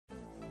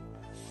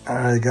All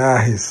right,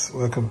 guys,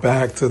 welcome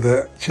back to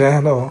the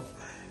channel.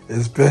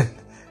 It's been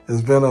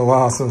a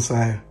while since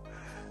I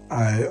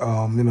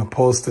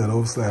posted.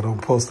 Obviously, I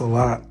don't post a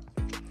lot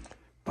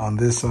on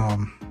this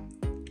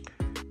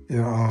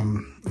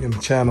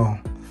channel.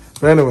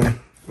 But anyway,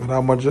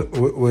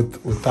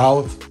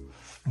 without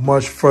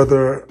much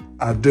further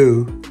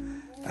ado,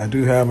 I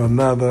do have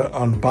another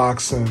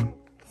unboxing,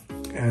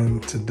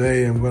 and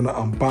today I'm going to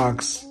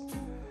unbox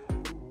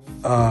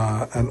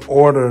an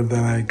order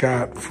that I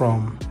got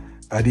from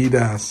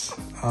Adidas.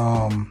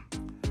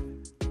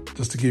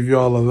 Just to give you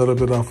all a little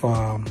bit of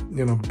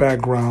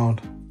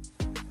background,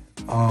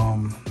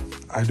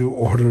 I do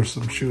order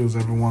some shoes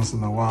every once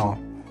in a while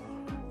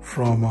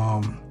from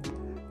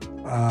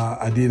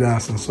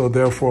Adidas, and so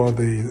therefore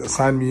they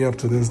signed me up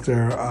to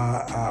their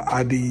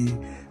ID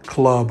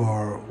club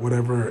or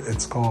whatever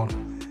it's called,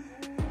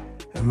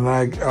 and then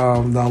I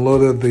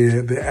downloaded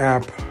the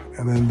app,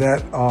 and then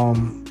that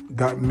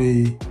got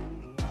me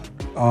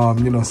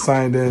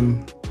signed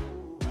in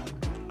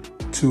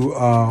to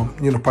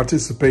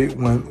participate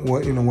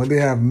when they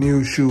have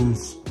new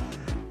shoes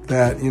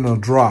that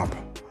drop.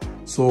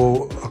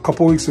 So a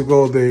couple weeks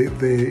ago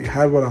they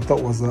had what I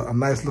thought was a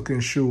nice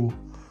looking shoe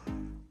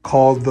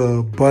called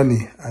the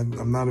Bunny.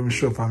 I'm not even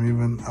sure if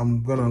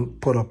I'm gonna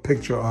put a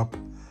picture up.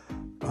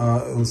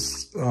 It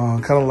was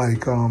kind of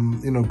like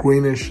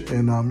greenish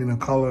in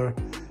color,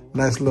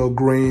 nice little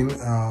green.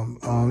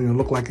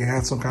 Looked like it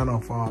had some kind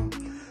of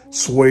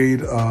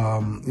suede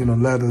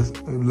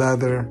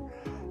leather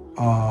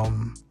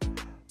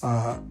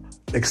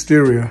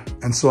exterior,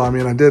 and so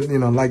I did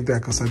like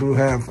that, because I do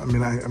have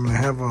I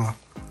have a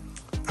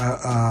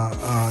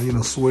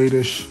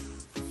Swedish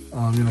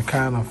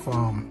kind of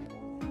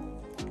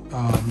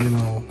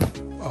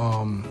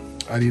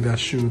Adidas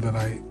shoe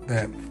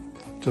that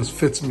just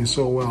fits me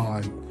so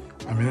well.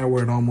 I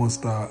wear it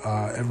almost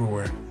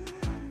everywhere,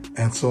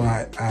 and so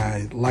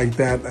I like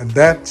that. And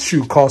that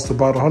shoe cost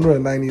about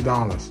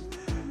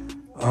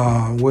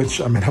 $190,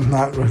 which I'm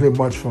not really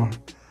much for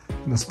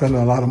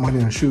spending a lot of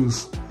money on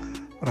shoes,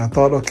 but I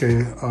thought,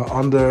 okay,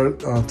 under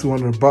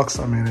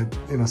 $200.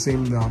 It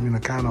seemed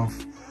kind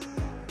of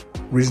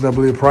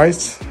reasonably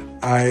priced.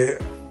 I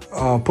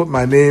put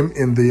my name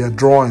in the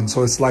drawing,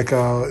 so it's like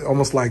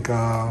almost like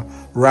a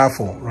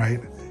raffle,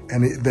 right?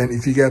 And then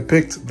if you get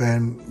picked,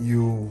 then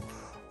you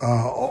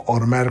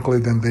automatically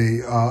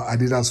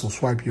Adidas will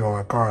swipe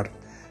your card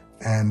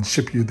and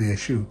ship you the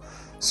shoe.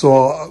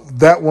 So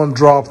that one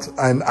dropped,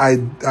 and I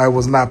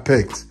was not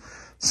picked.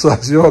 So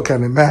as you all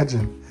can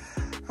imagine,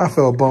 I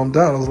felt bummed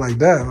out. I was like,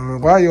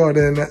 "Damn, why you all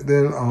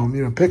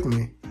didn't pick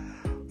me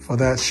for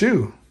that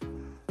shoe?"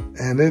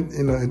 And it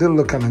didn't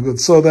look kind of good.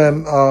 So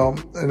then,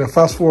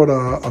 fast forward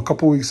a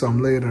couple weeks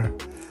later,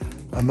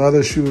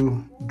 another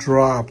shoe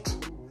dropped.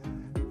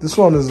 This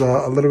one is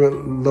a little bit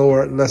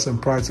less in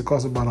price. It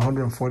costs about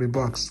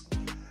 $140.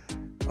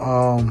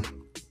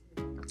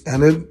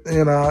 And it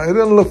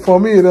didn't look, for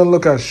me, it didn't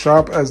look as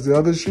sharp as the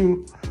other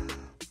shoe.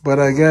 But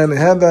again, it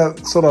had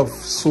that sort of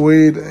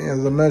suede.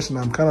 As I mentioned,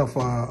 I'm kind of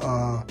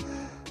a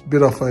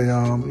bit of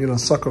a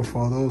sucker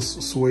for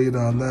those suede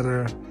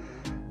leather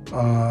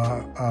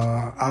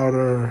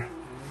outer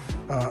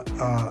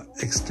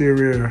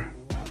exterior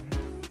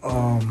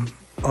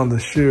on the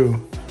shoe.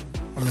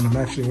 I'm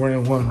actually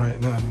wearing one right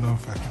now. I don't know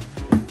if I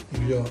can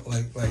give you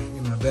like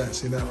that.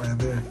 See that right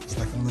there? It's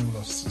like a little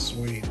of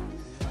suede.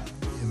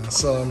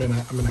 So I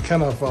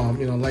kind of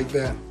like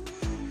that.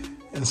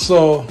 And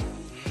so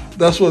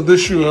that's what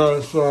this shoe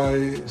has. So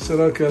I said,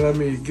 okay, let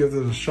me give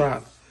it a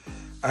shot.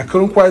 I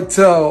couldn't quite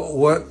tell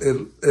what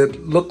it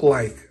looked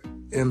like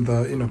in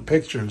the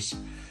pictures.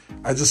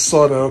 I just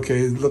saw that,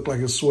 okay, it looked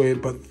like a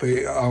suede, but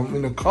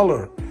the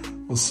color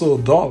was so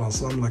dull.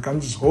 So I'm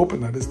just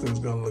hoping that this thing's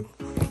gonna look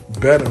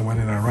better when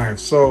it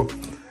arrives. So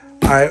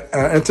I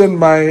entered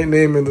my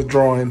name in the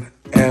drawing,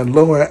 and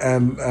lo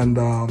and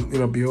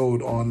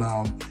behold,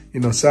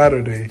 on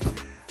Saturday,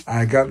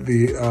 I got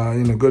the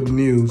good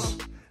news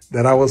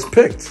that I was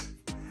picked.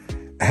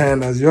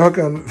 And as y'all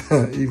can,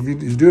 if you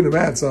do the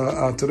math,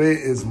 today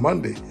is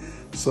Monday.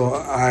 So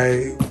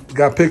I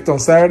got picked on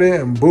Saturday,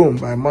 and boom,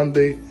 by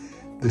Monday,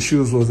 the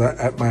shoes was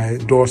at my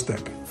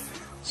doorstep.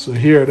 So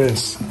here it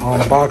is,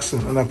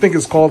 unboxing, and I think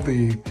it's called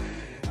the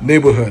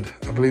NeighborHOOD.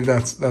 I believe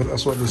that's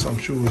what this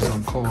shoe is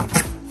called,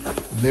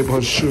 the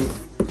NeighborHOOD shoe.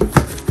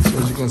 So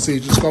as you can see,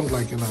 it just comes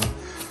like in a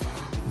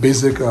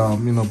basic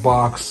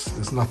box.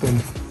 There's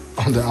nothing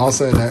on the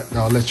outside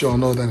that'll let you all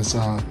know that it's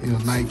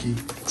Nike.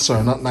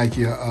 Sorry, not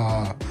Nike,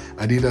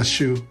 Adidas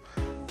shoe.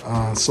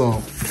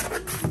 So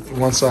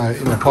once I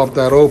pop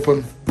that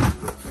open,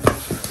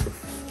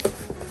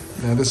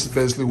 now this is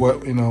basically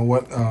what you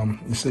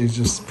see. It's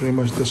just pretty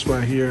much this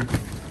right here.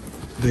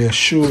 The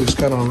shoe is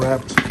kind of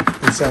wrapped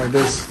inside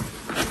this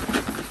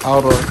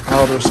outer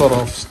sort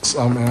of,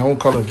 I won't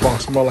call it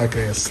box, more like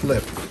a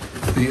slip.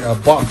 The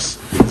box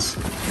is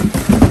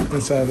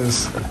inside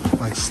this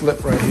like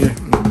slip right here.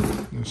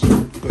 Just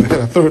go ahead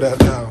and throw that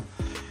down.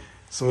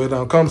 So it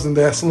comes in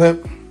that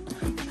slip.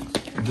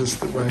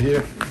 Just right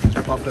here,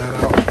 just pop that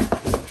out.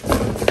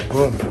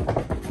 Boom.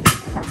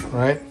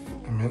 right?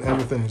 I mean,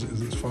 everything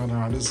is fine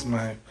around. This is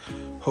my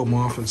home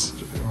office,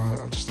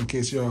 just in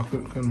case y'all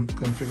couldn't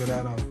figure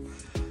that out.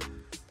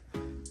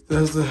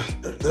 There's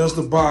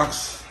the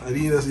box.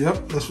 Adidas.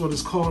 Yep, that's what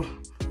it's called.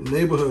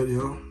 NeighborHOOD,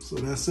 yo. So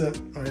that's it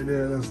right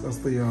there. That's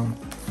the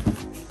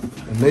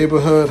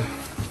NeighborHOOD.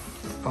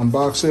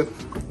 Unbox it.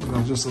 You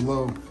know, just a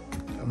little.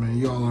 I mean,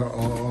 y'all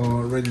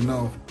already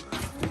know.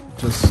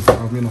 Just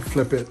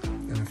flip it,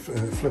 and it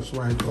flips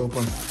right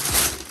open.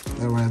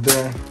 That right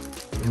there.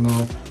 You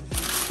know,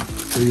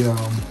 the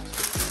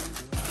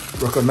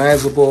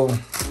recognizable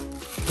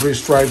 3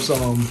 stripes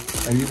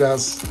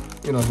Adidas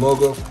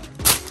logo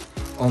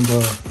on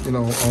the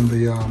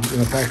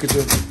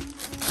packaging.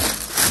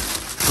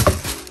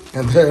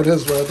 And there it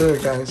is right there,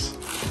 guys.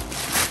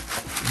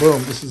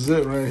 Boom, this is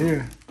it right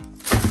here.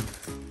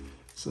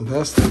 So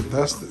this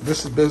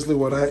is basically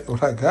what I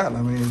got.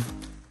 I mean,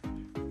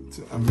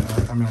 I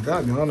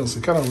gotta be honest,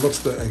 it kind of looks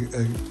the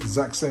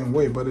exact same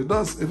way, but it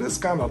is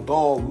kind of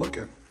dull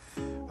looking.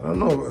 I don't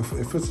know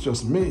if it's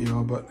just me,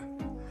 y'all, but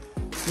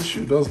this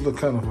shoe does look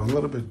kind of a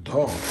little bit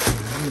dull.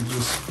 Let me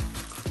just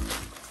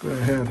go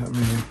ahead. I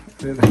mean,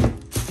 let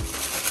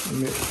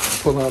me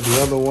pull out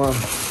the other one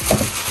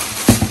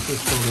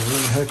just for the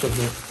real heck of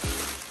it,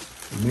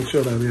 and make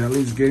sure that they at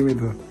least gave me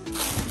the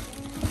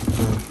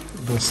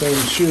same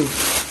shoe.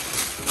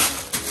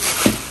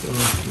 So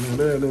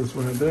there it is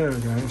right there,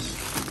 guys.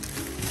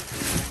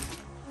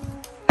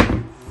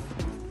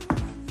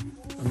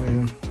 I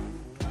mean,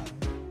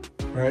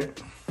 right?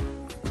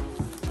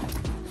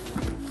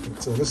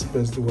 So this is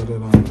basically what it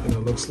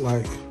looks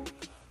like.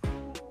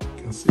 You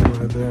can see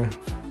right there.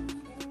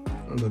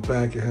 On the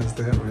back, it has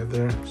that right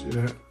there. See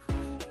that?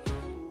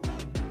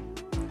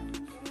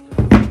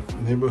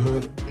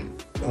 NeighborHOOD.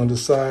 On the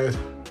side,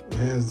 it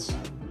has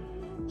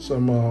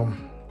some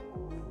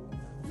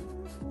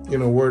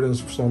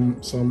wordings,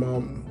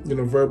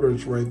 some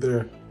verbiage right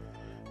there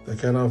that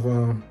kind of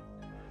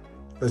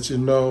lets you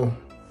know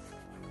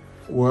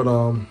what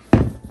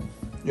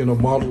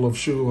model of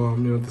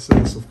shoe this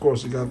is. Of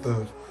course, you got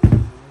the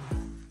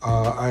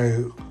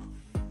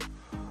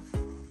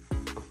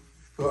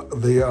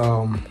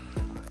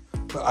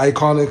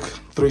iconic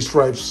 3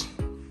 stripes,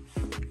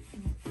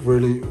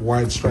 really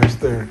wide stripes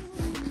there.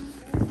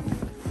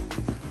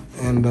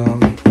 And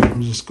let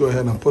me just go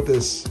ahead and put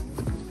this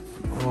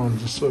on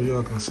just so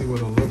y'all can see what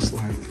it looks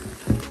like.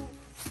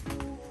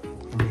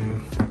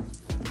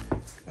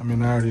 I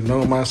mean, I already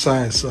know my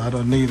size, so I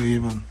don't need to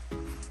even,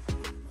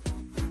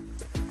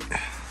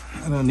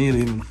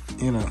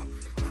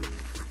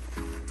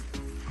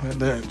 right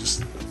there,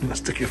 just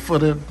stick your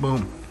foot in,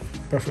 boom,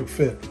 perfect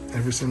fit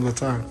every single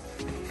time.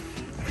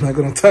 I'm not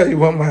gonna tell you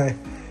what my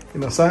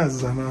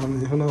sizes are now. I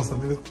mean, who knows? I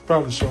mean, it's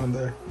probably showing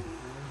there.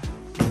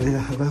 But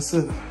yeah, that's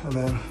it. And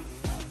then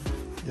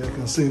you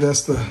can see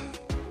that's the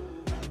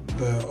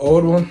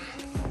old one.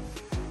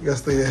 I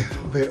guess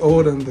the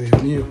old and the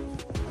new,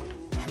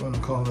 if you want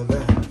to call it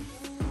that.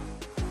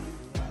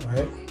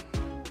 Right?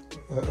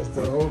 That's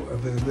the old,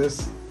 and then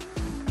this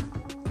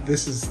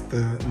is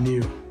the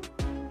new.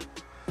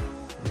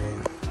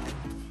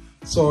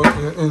 So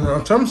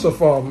in terms of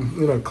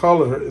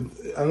color,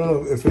 I don't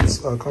know if it's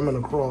coming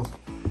across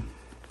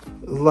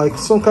like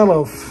some kind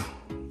of,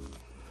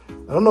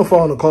 I don't know if I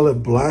want to call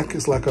it black.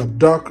 It's like a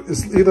dark,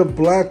 it's either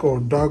black or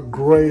dark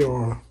gray,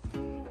 or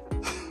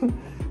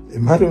it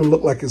might even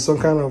look like it's some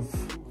kind of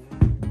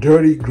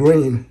dirty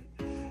green.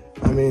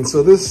 I mean,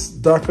 so this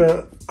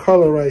darker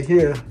color right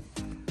here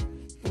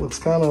looks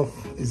kind of,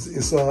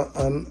 it's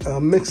a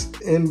mix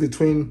in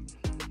between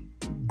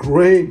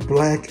gray,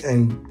 black,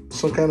 and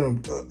some kind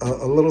of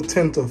a little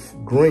tint of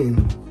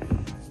green.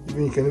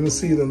 You can even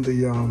see it in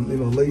the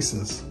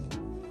laces,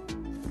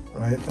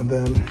 right? And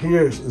then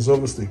here is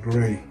obviously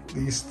gray.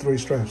 These 3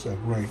 stripes are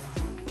gray.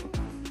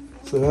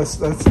 So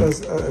that's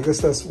I guess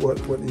that's what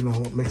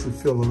makes it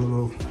feel a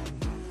little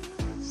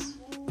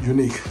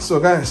unique. So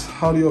guys,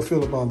 how do you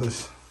feel about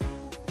this?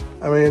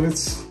 I mean,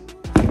 it's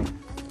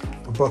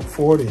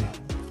 $140.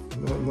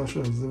 I'm not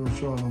sure it's even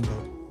showing on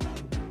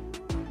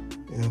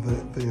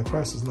the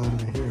price is not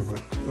even here,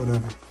 but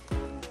whatever.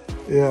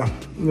 Yeah,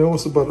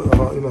 it's about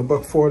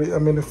 $140. I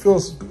mean, it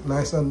feels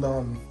nice and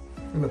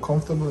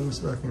comfortable. Let me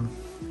see if I can,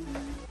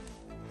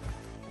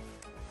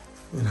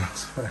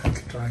 so I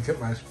can try and get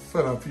my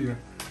foot up here,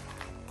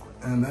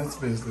 and that's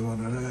basically what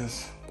it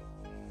is.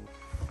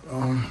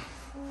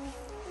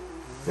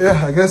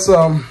 Yeah, I guess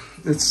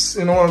it's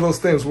one of those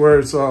things where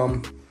it's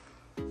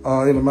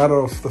matter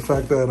of the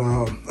fact that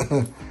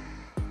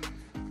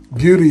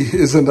beauty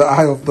is in the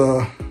eye of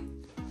the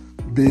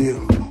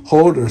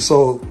beholder.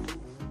 So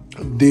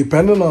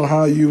depending on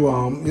how you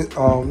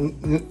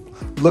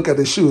look at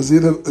the shoe, it's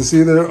either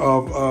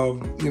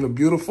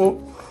beautiful,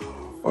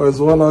 or it's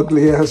one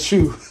ugly ass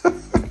shoe.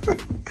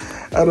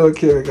 I don't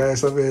care,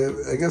 guys. I mean,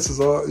 I guess it's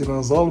all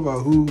it's all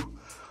about who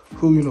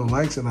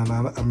likes it, and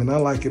I mean, I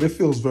like it. It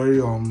feels very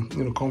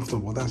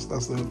comfortable. That's the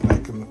thing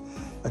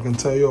I can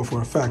tell you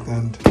for a fact.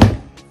 And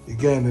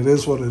again, it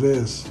is what it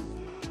is.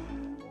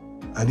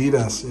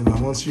 Adidas. You know,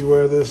 once you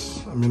wear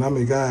this, I mean, I'm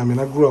a guy. I mean,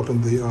 I grew up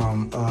in the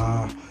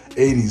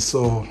 80s,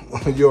 so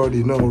you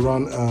already know,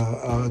 run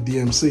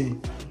DMC,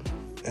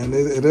 and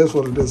it is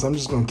what it is. I'm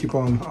just gonna keep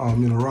on,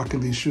 you know, rocking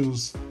these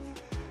shoes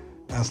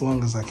as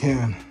long as I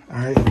can. All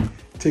right,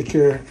 take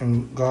care,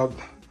 and God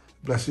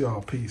bless you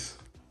all. Peace.